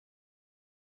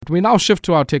We now shift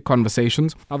to our tech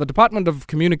conversations. Now, the Department of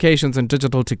Communications and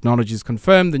Digital Technologies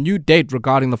confirmed the new date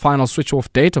regarding the final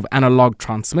switch-off date of analog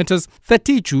transmitters,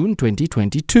 30 June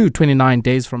 2022, 29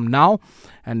 days from now.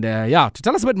 And to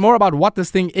tell us a bit more about what this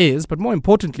thing is, but more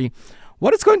importantly,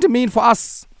 what it's going to mean for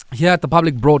us here at the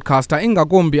public broadcaster,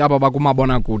 ingakumbi aba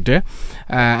bakumabonakude,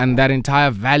 and that entire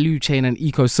value chain and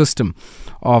ecosystem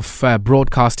of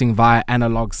broadcasting via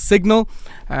analog signal,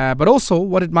 but also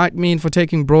what it might mean for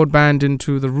taking broadband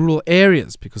into the rural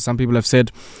areas, because some people have said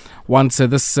once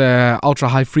this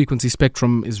ultra-high frequency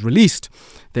spectrum is released,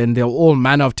 then there are all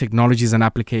manner of technologies and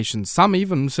applications, some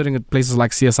even sitting at places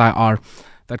like CSIR,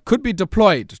 that could be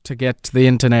deployed to get the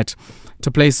internet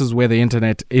to places where the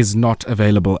internet is not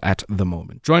available at the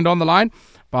moment. Joined on the line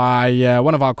by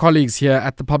one of our colleagues here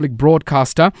at the public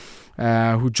broadcaster,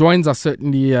 who joins us,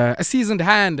 certainly a seasoned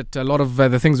hand at a lot of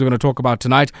the things we're going to talk about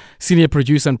tonight, senior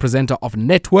producer and presenter of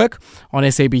Network on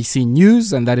SABC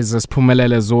News, and that is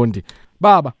Siphumelele Zondi.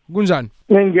 Baba, Gunjan.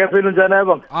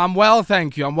 I'm well,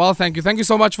 thank you. Thank you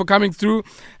so much for coming through.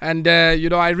 And,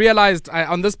 I realized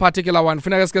on this particular one,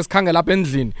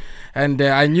 and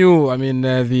I knew,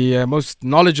 the most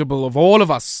knowledgeable of all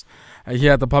of us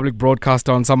here at the public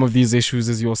broadcaster on some of these issues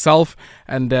is yourself.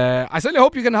 And I certainly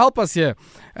hope you can help us here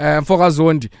for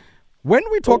Zondi. When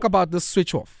we talk about this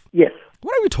switch off, yes,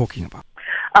 what are we talking about?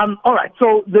 All right.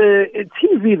 So the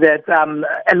TV that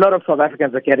a lot of South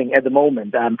Africans are getting at the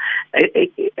moment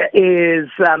is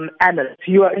analog.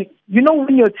 You know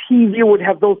when your TV would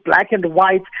have those black and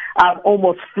white,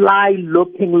 almost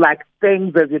fly-looking like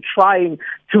things as you're trying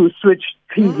to switch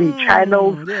TV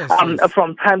channels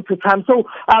from time to time. So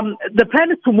the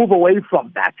plan is to move away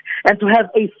from that and to have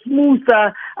a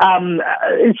smoother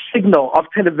signal of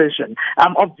television,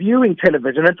 of viewing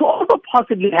television, and to also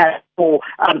possibly have for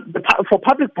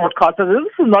public broadcasters.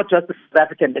 This is not just a South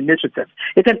African initiative;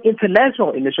 it's an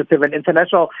international initiative, an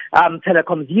international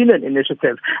telecoms union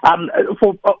initiative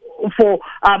for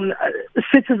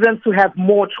citizens to have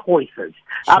more choices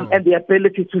and the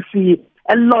ability to see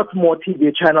a lot more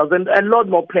TV channels and a lot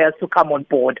more players to come on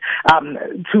board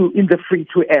in the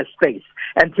free-to-air space,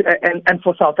 and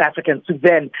for South Africans to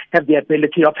then have the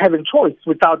ability of having choice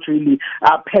without really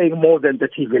paying more than the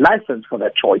TV license for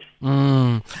that choice.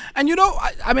 And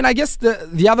I guess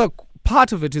the other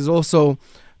part of it is also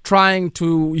trying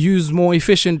to use more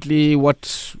efficiently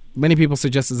what many people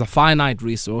suggest is a finite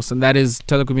resource, and that is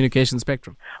telecommunication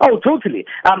spectrum. Oh, totally.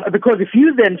 Because if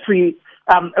you then free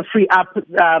up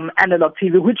analog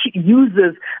TV, which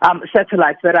uses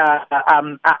satellites that are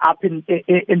up in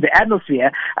the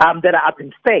atmosphere, that are up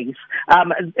in space,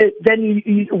 then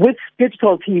with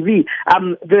digital TV,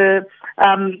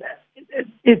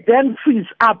 it then frees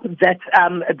up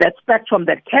that spectrum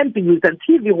that can be used, and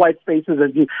TV white spaces,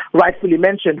 as you rightfully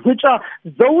mentioned, which are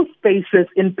those spaces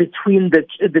in between the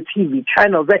TV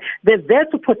channels. They're there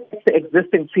to protect the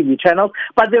existing TV channels,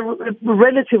 but they're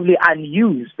relatively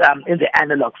unused in the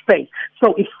analog space.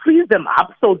 So it frees them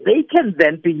up so they can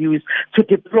then be used to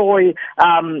deploy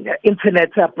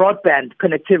internet broadband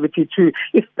connectivity to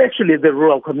especially the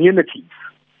rural communities.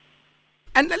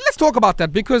 And let's talk about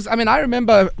that, because, I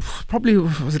remember probably,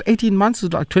 was it 18 months,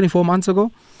 like 24 months ago,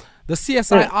 the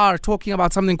CSIR talking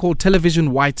about something called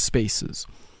television white spaces.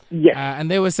 Yes.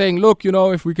 And they were saying, look,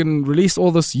 if we can release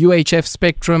all this UHF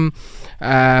spectrum,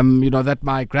 that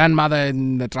my grandmother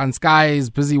in the Transkei is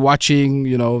busy watching,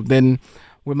 then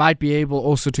we might be able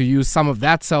also to use some of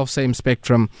that self-same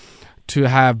spectrum to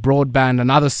have broadband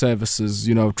and other services,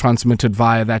 transmitted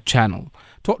via that channel.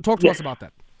 Talk to us about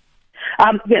that.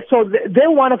 So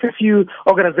they're one of a few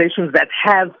organizations that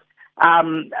have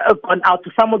gone out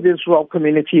to some of these rural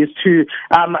communities to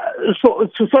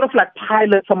sort of like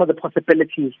pilot some of the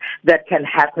possibilities that can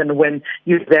happen when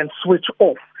you then switch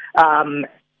off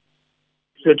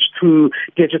to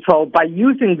digital by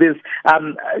using these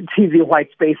TV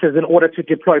white spaces in order to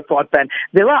deploy broadband.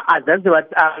 There are others. There are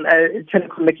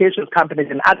telecommunications companies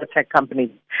and other tech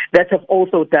companies that have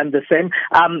also done the same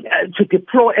to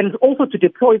deploy, and also to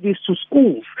deploy these to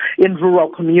schools in rural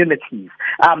communities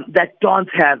that don't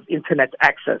have internet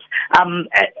access. And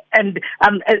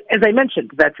as I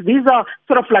mentioned, that these are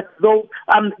sort of like those,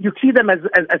 you see them as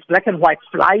black and white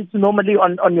slides normally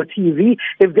on your TV.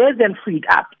 If they're then freed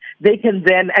up, they can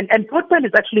then, and broadband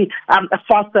is actually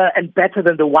faster and better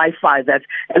than the Wi-Fi that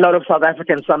a lot of South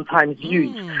Africans sometimes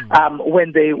use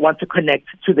when they want to connect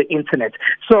to the internet.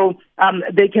 So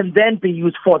they can then be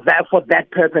used for that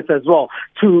purpose as well,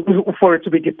 for it to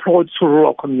be deployed to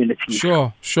rural communities.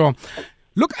 Sure.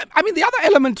 Look, the other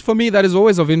element for me that is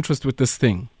always of interest with this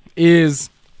thing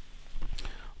is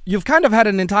you've kind of had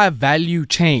an entire value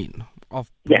chain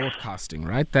of broadcasting,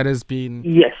 right? That has been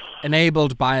Yes.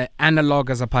 enabled by analog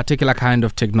as a particular kind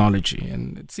of technology.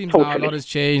 And it seems now a lot has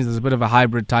changed. There's a bit of a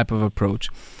hybrid type of approach.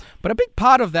 But a big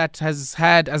part of that has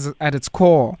had at its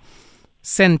core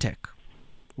Centec,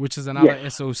 which is another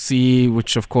SOC,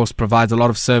 which of course provides a lot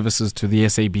of services to the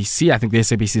SABC. I think the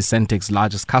SABC is Centec's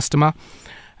largest customer.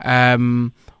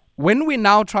 When we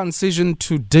now transition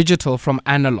to digital from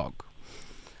analog,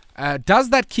 does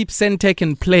that keep Centec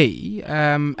in play?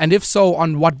 And if so,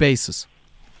 on what basis?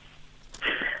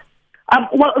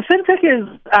 Well, Centec is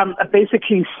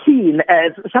basically seen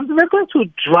as something that's going to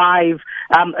drive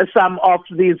some of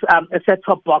these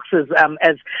set-top boxes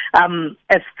as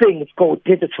things go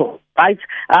digital, right?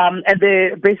 And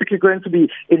they're basically going to be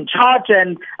in charge,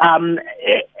 and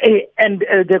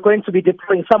they're going to be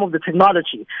deploying some of the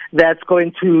technology that's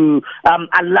going to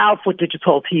allow for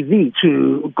digital TV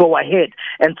to go ahead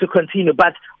and to continue.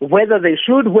 But whether they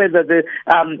should, whether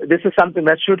this is something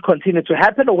that should continue to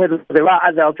happen, or whether there are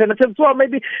other alternatives, well,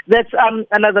 maybe that's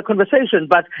another conversation.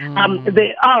 But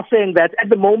they are saying that at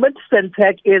the moment,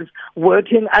 Centec is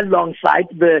working alongside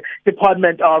the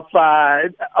Department of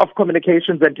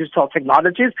Communications and Digital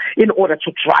Technologies in order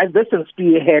to drive this and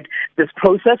spearhead this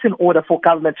process in order for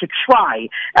government to try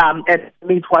and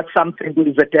meet what some think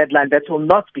is a deadline that will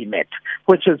not be met,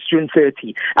 which is June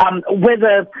 30.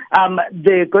 Whether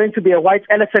they're going to be a white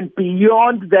elephant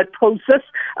beyond that process,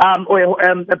 or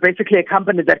basically a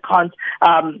company that can't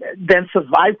then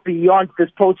survive beyond this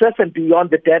process and beyond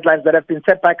the deadlines that have been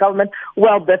set by government,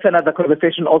 well, that's another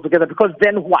conversation altogether, because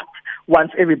then what?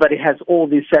 Once everybody has all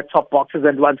these set-top boxes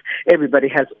and once everybody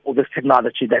has all this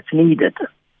technology that's needed.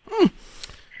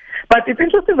 But it's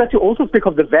interesting that you also speak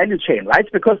of the value chain, right?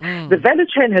 Because the value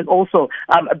chain has also,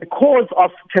 because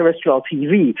of terrestrial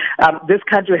TV, this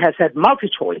country has had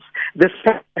multi-choice. This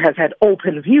has had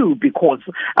open view because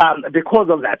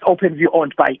of that, open view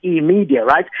owned by E-Media,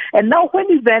 right? And now when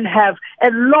you then have a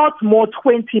lot more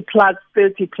 20 plus,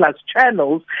 30 plus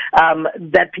channels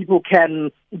that people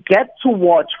can get to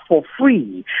watch for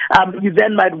free, you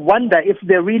then might wonder if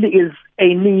there really is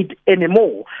a need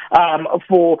anymore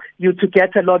for you to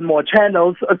get a lot more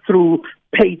channels through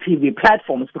pay TV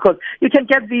platforms, because you can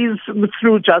get these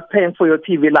through just paying for your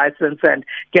TV license and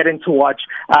getting to watch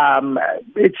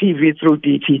TV through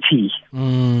DTT.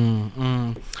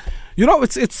 You know,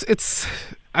 it's.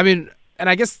 I mean, and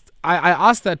I guess I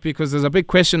asked that because there's a big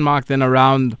question mark then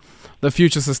around the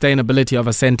future sustainability of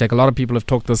a Centec. A lot of people have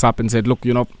talked this up and said, look,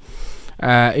 you know,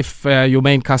 if your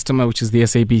main customer, which is the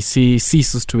SABC,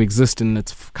 ceases to exist in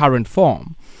its current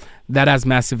form, that has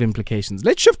massive implications.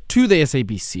 Let's shift to the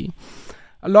SABC.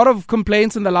 A lot of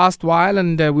complaints in the last while,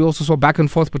 and we also saw back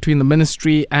and forth between the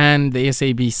ministry and the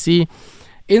SABC,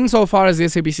 insofar as the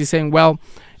SABC saying, well,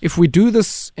 if we do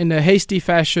this in a hasty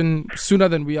fashion sooner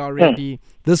than we are ready,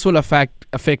 this will affect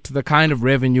the kind of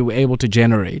revenue we're able to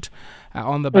generate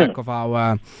on the back of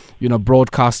our,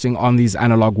 broadcasting on these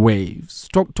analog waves.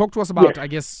 Talk to us about, I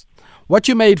guess, what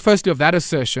you made firstly of that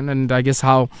assertion, and I guess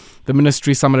how the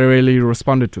ministry summarily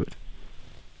responded to it.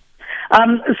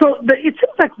 It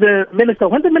seems like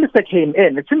when the minister came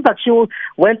in, it seems like she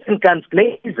went in guns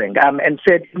blazing and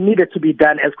said it needed to be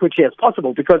done as quickly as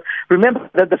possible, because remember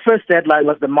that the first deadline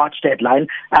was the March deadline,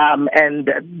 and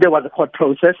there was a court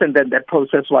process, and then that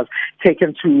process was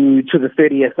taken to the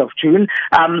 30th of June.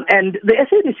 And the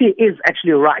SABC is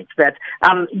actually right that,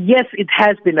 yes, it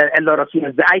has been a lot of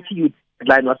years. The ITU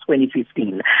deadline was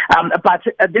 2015. But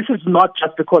this is not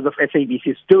just because of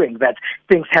SABC's doing that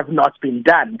things have not been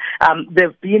done. There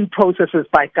have been processes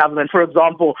by government. For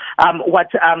example, what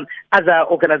other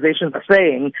organizations are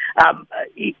saying,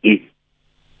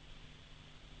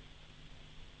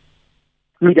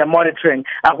 media monitoring,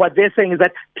 what they're saying is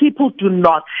that people do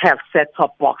not have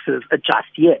set-top boxes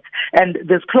just yet. And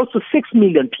there's close to 6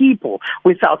 million people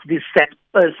without these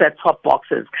set-top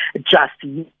boxes just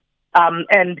yet.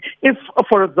 And if,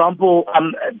 for example,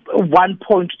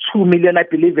 1.2 million, I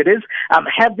believe it is,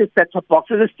 have these set-top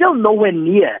boxes, it's still nowhere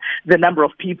near the number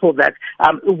of people that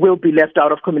will be left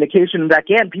out of communication. And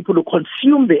again, people who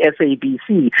consume the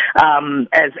SABC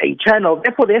as a channel.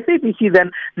 Therefore, the SABC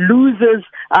then loses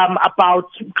about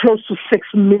close to 6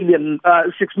 million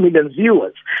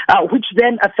viewers, which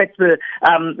then affects the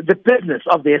business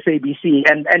of the SABC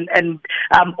and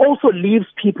also leaves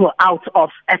people out of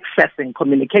accessing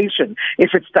communication if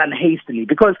it's done hastily,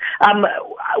 because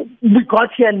we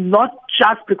got here not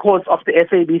just because of the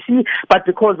SABC, but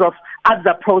because of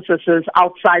other processes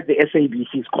outside the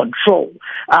SABC's control.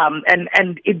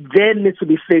 And it then needs to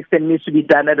be fixed and needs to be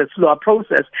done at a slower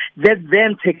process that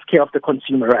then takes care of the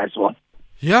consumer as well.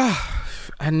 Yeah,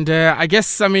 and I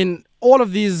guess, I mean, all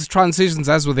of these transitions,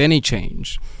 as with any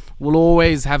change, will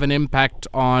always have an impact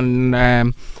on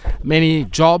many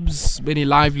jobs, many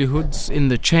livelihoods in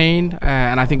the chain.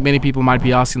 And I think many people might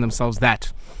be asking themselves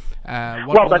that.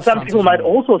 But some people might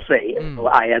also say,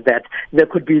 Aya, that there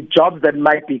could be jobs that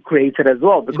might be created as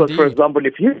well. Because, for example,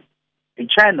 if you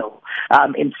channel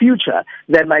in future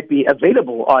that might be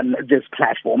available on this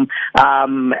platform,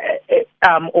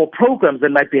 or programs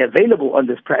that might be available on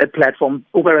this platform,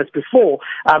 whereas before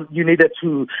you needed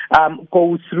to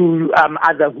go through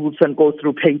other hoops and go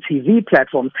through pay TV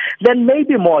platforms, then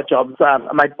maybe more jobs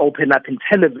might open up in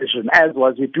television, as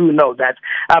was. We do know that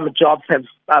jobs have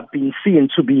been seen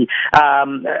to be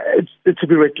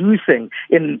reducing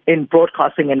in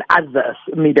broadcasting and other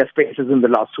media spaces in the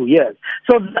last 2 years.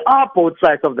 So there are both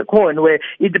sides of the coin,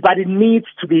 but it needs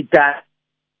to be done.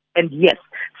 And yes,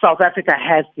 South Africa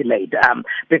has delayed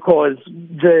because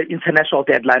the international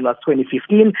deadline was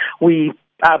 2015. We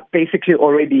are basically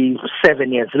already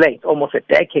 7 years late, almost a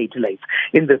decade late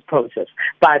in this process.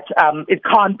 But it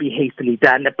can't be hastily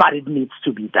done, but it needs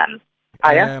to be done.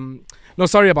 No,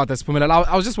 sorry about this, Siphumelele.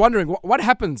 I was just wondering, what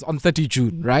happens on 30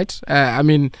 June, right? I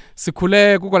mean,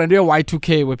 Sikhule,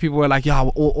 Y2K, where people were like, yeah,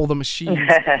 all the machines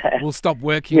will stop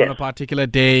working on a particular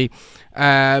day.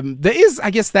 There is, I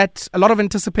guess, that a lot of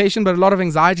anticipation, but a lot of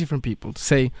anxiety from people to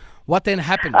say, what then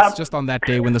happens just on that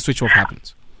day when the switch off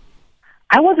happens?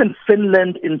 I was in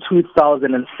Finland in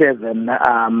 2007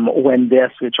 when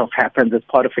their switch off happened as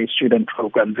part of a student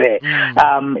program there.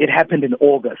 It happened in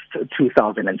August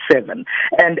 2007.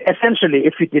 And essentially,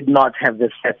 if you did not have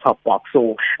this set-top box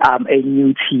or a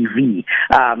new TV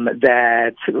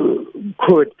that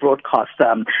could broadcast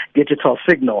digital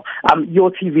signal,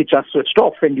 your TV just switched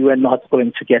off and you were not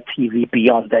going to get TV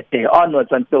beyond that day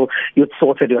onwards until you'd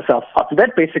sorted yourself out. So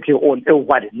that's basically all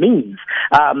what it means.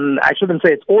 I shouldn't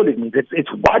say it's all it means. It's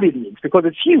what it means, because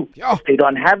it's huge. They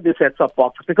don't have this set-top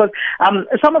boxes because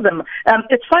some of them,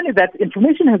 it's funny that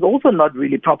information has also not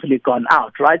really properly gone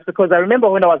out, right? Because I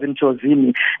remember when I was in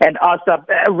Jozini and asked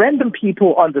random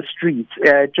people on the streets.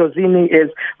 Jozini is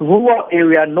rural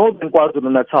area, northern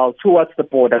KwaZulu-Natal, towards the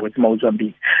border with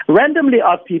Mozambique. Randomly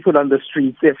asked people on the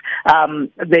streets if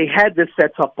they had this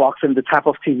set-top box and the type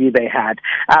of TV they had.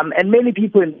 And many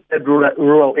people in the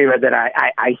rural area that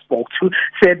I spoke to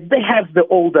said they have the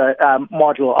older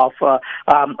model of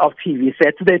TV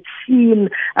sets. They'd seen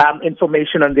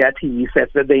information on their TV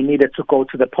sets that they needed to go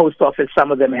to the post office.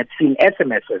 Some of them had seen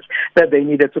SMSs that they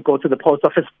needed to go to the post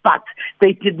office, but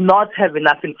they did not have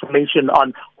enough information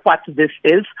on what this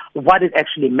is, what it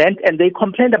actually meant, and they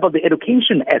complained about the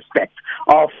education aspect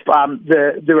of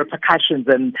the repercussions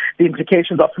and the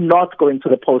implications of not going to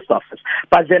the post office.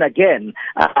 But then again,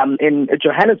 in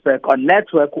Johannesburg on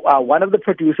Network, one of the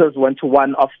producers went to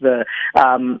one of the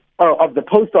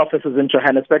post offices in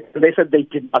Johannesburg, and they said they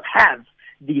did not have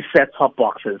these set-top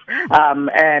boxes.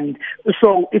 And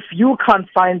so if you can't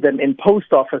find them in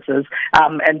post offices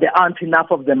and there aren't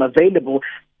enough of them available,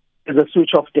 there's a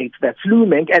switch-off date that's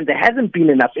looming, and there hasn't been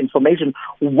enough information.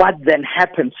 What then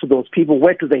happens to those people?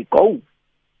 Where do they go?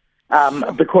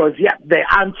 Because, there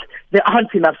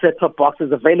aren't enough set-top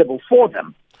boxes available for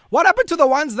them. What happened to the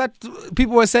ones that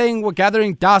people were saying were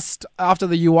gathering dust after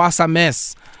the UASA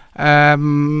mess?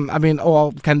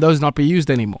 Or can those not be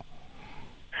used anymore?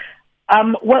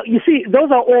 Well, you see, those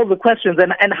are all the questions,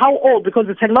 and how old? Because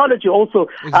the technology also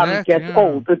gets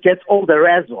old. It gets older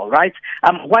as well, right?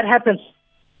 What happens to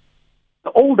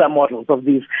the older models of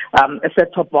these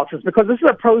set-top boxes? Because this is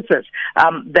a process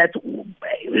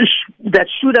that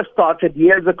should have started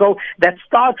years ago, that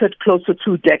started close to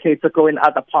 2 decades ago in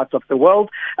other parts of the world.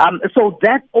 So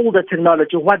that older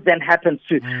technology, what then happens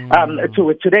to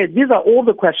it today? These are all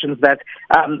the questions that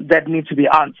need to be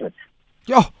answered.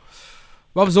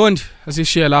 Bob Zondi,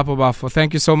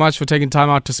 thank you so much for taking time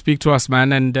out to speak to us,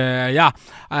 man. And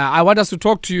I want us to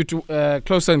talk to you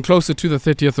closer and closer to the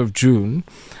 30th of June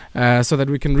so that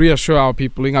we can reassure our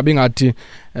people Y2K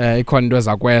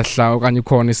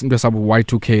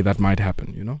that might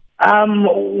happen, you know?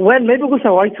 Well, maybe with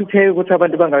Y2K, with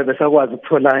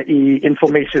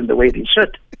information the way they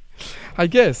should. I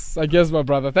guess, my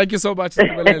brother. Thank you so much. Sure.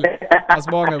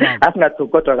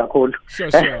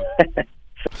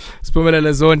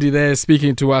 Siphumelele Zondi there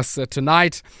speaking to us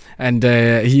tonight, and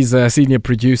he's a senior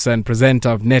producer and presenter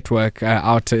of Network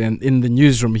out in the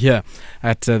newsroom here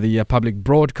at the public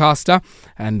broadcaster,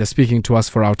 and speaking to us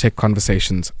for our tech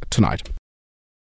conversations tonight.